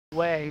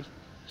way,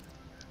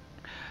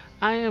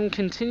 I am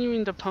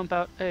continuing to pump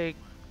out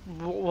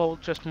well,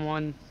 just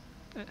one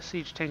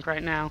siege tank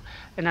right now,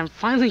 and I'm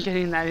finally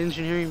getting that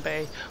engineering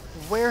bay.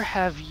 Where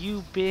have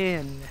you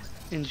been,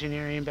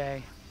 engineering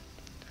bay?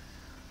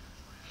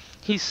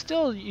 He's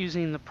still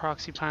using the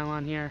proxy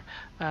pylon here.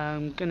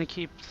 I'm gonna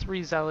keep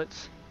 3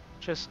 zealots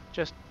just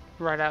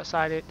right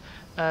outside it.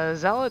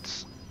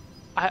 Zealots,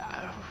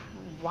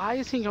 why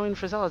is he going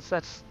for zealots?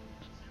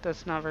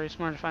 That's not very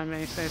smart, if I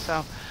may say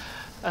so.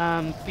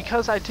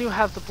 Because I do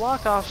have the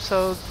block off,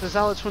 so the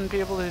zealots wouldn't be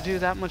able to do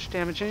that much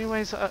damage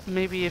anyways.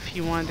 Maybe if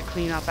you wanted to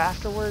clean up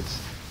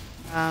afterwards.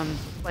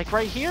 Like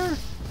right here?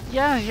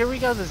 Yeah, here we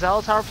go. The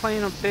zealots are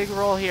playing a big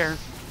role here.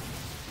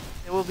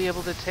 They will be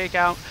able to take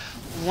out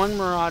one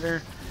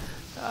marauder.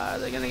 Are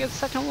they gonna get the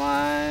second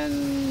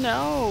one?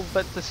 No,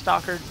 but the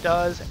stalker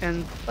does,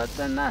 but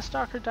then that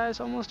stalker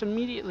dies almost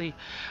immediately.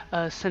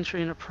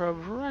 Sentry and a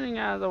probe running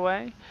out of the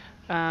way.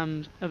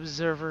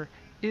 Observer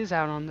is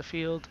out on the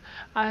field.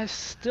 I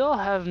still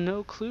have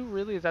no clue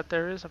really that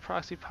there is a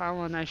proxy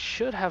pylon. I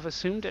should have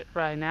assumed it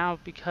right now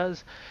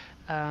because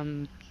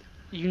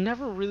you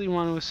never really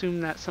want to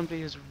assume that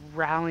somebody is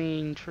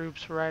rallying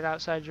troops right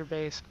outside your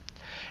base.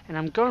 And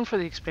I'm going for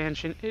the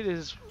expansion. It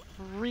is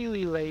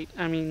really late.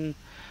 I mean,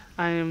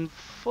 I am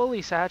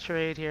fully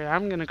saturated here.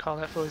 I'm going to call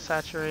that fully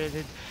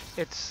saturated.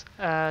 It's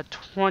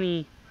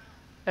 20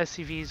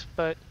 SCVs,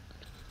 but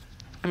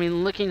I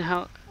mean, looking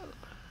how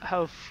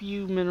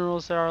few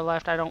minerals there are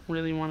left, I don't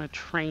really want to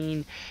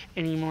train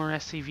any more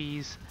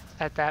SCVs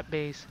at that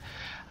base.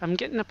 I'm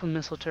getting up a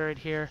missile turret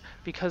here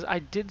because I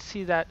did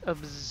see that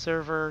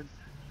observer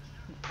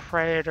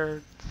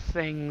predator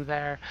thing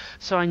there.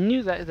 So I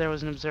knew that there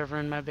was an observer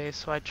in my base,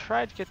 so I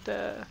tried to get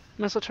the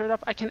missile turret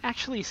up. I can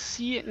actually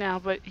see it now,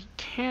 but he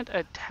can't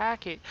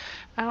attack it.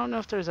 I don't know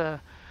if there's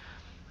a...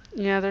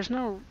 Yeah, there's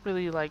no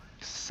really, like,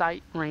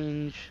 sight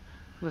range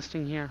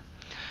listing here.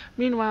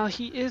 Meanwhile,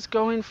 he is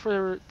going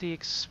for the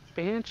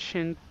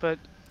expansion, but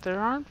there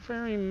aren't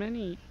very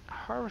many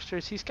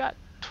harvesters. He's got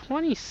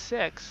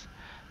 26.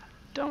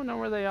 Don't know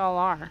where they all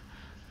are.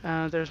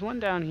 There's one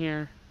down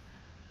here.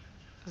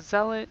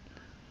 Zealot.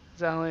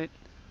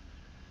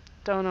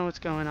 Don't know what's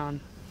going on.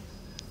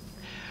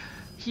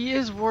 He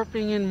is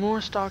warping in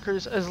more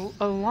stalkers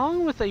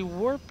along with a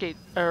warp gate,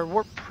 or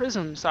warp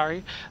prism,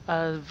 sorry.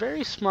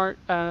 Very smart.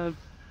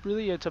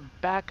 Really, it's a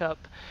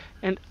backup.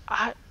 And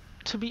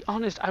to be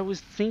honest, I was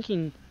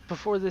thinking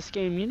before this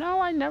game, you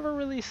know, I never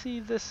really see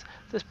this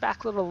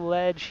back little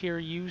ledge here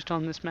used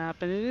on this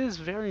map, and it is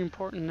very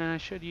important and I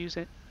should use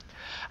it.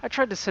 I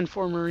tried to send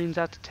 4 Marines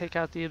out to take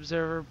out the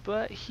observer,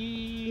 but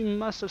he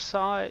must have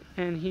saw it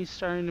and he's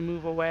starting to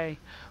move away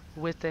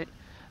with it.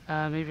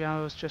 Maybe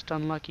I was just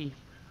unlucky.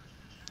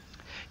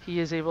 He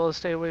is able to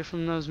stay away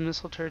from those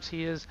missile turrets.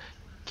 He is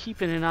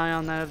keeping an eye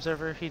on that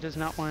observer. He does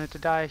not want it to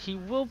die. He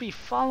will be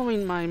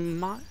following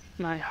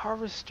my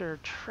harvester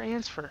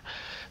transfer,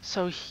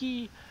 so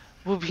he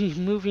will be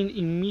moving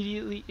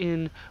immediately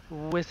in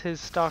with his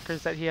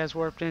stalkers that he has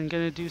warped in,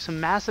 going to do some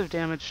massive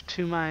damage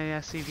to my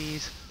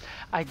SCVs.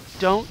 I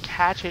don't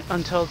catch it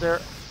until they're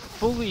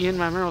fully in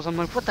my minerals. I'm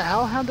like, what the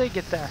hell? How'd they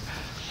get there?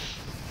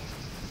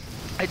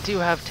 I do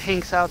have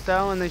tanks out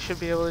though, and they should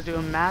be able to do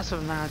a massive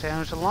amount of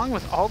damage, along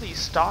with all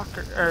these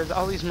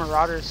all these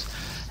marauders.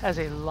 Has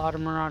a lot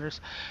of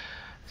marauders.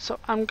 So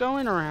I'm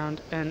going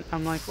around, and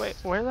I'm like, wait,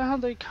 where the hell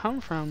did they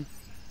come from?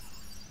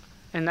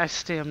 And I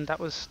stimmed. That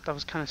was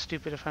kind of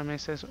stupid, if I may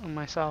say so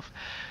myself.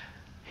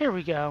 Here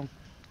we go.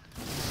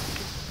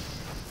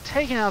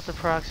 Taking out the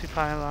proxy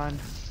pylon,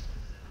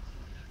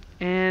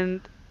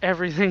 and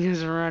everything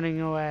is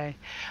running away.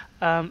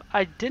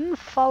 I didn't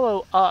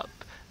follow up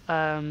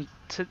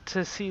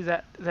to see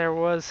that there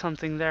was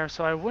something there,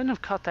 so I wouldn't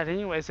have cut that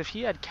anyways. If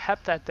he had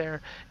kept that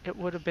there, it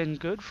would have been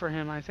good for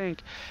him, I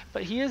think.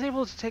 But he is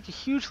able to take a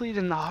huge lead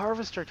in the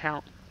harvester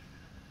count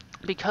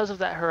because of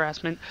that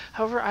harassment.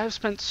 However, I have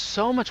spent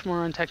so much more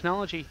on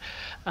technology.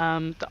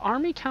 The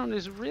army count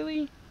is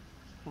really...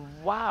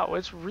 Wow,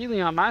 it's really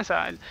on my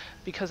side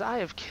because I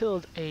have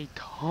killed a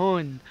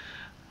ton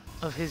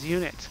of his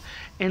units.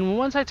 And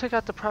once I took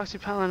out the proxy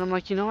pylon, I'm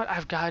like, you know what?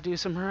 I've got to do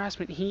some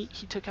harassment. He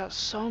took out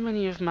so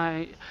many of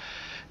my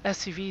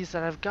SCVs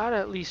that I've got to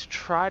at least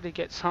try to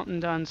get something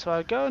done. So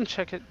I go and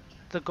check it,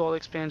 the gold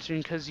expansion,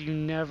 because you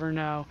never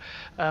know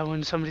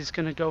when somebody's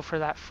going to go for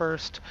that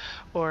first,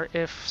 or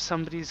if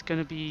somebody's going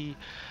to be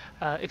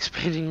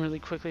expanding really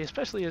quickly,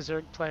 especially a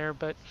Zerg player.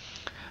 But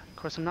of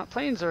course, I'm not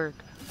playing Zerg.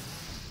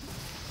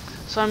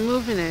 So I'm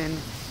moving in,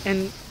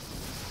 and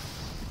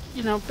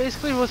you know,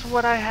 basically with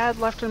what I had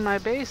left in my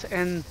base,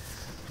 and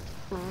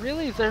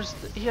really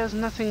he has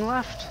nothing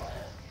left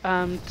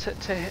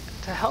to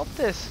help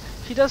this.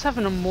 He does have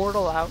an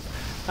immortal out,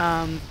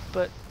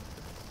 but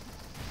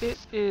it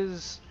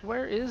is...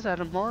 Where is that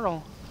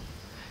immortal?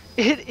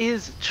 It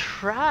is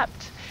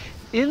trapped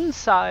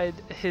inside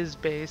his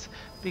base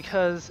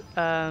because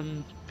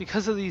of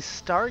these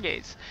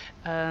stargates.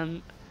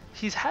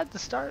 He's had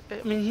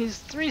he's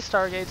 3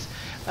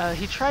 stargates.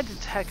 He tried to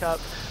tech up.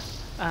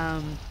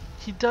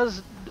 He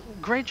does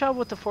great job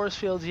with the force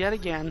fields yet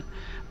again,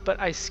 but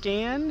I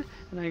scan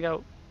and I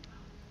go,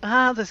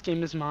 ah, this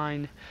game is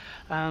mine.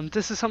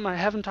 This is something I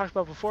haven't talked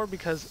about before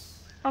because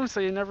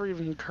honestly, it never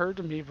even occurred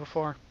to me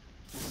before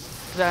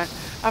that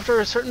after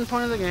a certain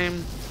point of the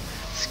game,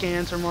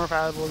 scans are more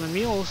valuable than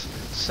mules.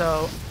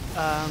 So,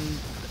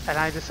 and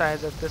I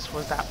decided that this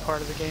was that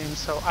part of the game.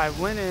 So I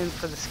went in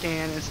for the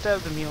scan instead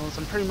of the mules.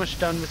 I'm pretty much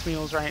done with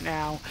mules right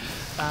now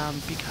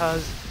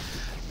because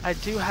I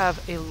do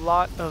have a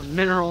lot of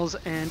minerals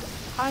and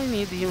I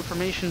need the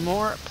information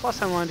more.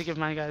 Plus, I wanted to give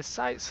my guys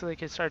sight so they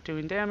could start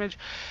doing damage.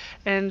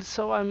 And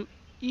so I'm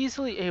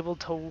easily able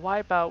to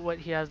wipe out what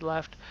he has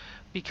left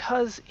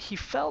because he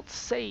felt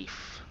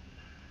safe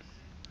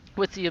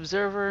with the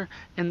observer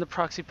and the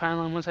proxy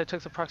pylon. Once I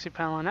took the proxy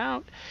pylon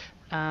out,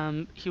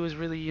 he was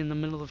really in the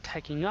middle of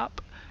teching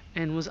up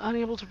and was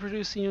unable to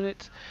produce the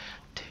units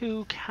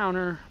to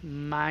counter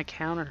my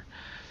counter.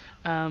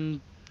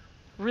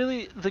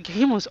 Really, the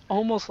game was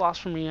almost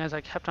lost for me as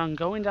I kept on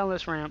going down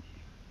this ramp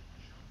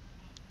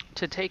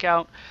to take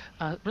out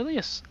really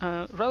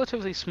a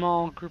relatively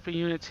small group of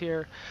units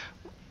here.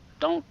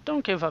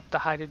 Don't give up the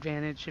height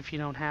advantage if you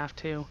don't have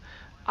to.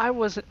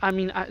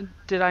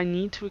 Did I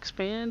need to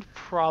expand?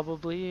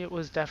 Probably. It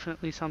was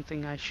definitely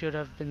something I should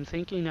have been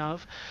thinking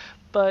of.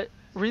 But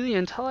really,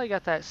 until I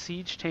got that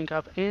siege tank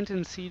up and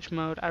in siege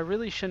mode, I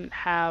really shouldn't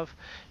have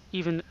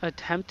even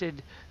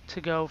attempted to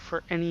go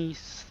for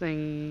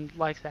anything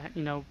like that.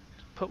 You know,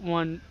 put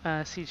one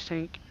siege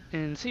tank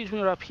in siege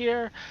mode up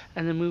here,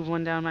 and then move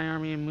one down my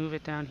army and move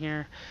it down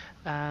here.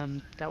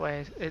 That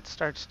way it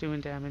starts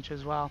doing damage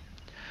as well.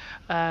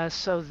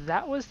 So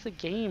that was the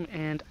game,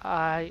 and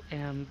I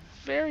am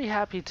very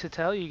happy to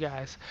tell you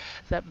guys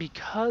that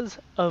because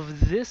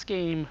of this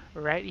game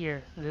right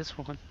here, this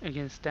one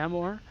against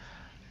Dehmorr,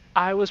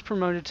 I was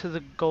promoted to the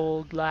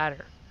gold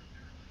ladder.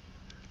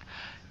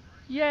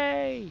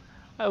 Yay!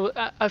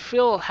 I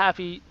feel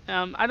happy.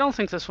 I don't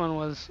think this one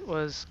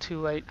was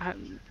too late.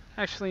 I'm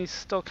actually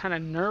still kind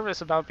of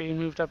nervous about being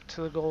moved up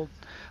to the gold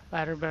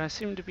ladder, but I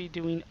seem to be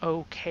doing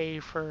okay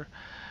for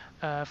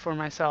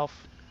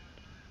myself.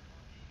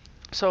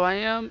 So I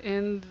am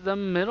in the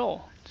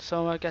middle.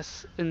 So I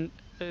guess in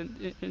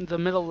the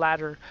middle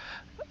ladder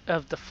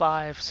of the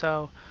 5.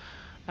 So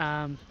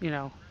you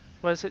know,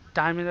 was it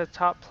diamond at the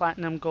top,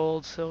 platinum,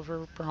 gold,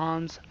 silver,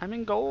 bronze? I'm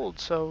in gold,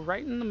 so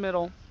right in the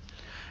middle.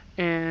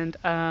 And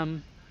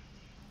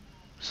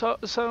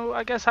so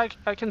I guess I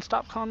can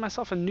stop calling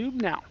myself a noob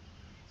now.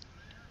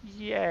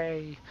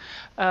 Yay!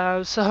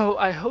 So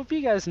I hope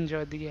you guys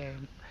enjoyed the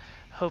game.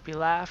 Hope you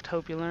laughed.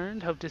 Hope you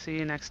learned. Hope to see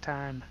you next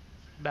time.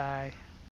 Bye.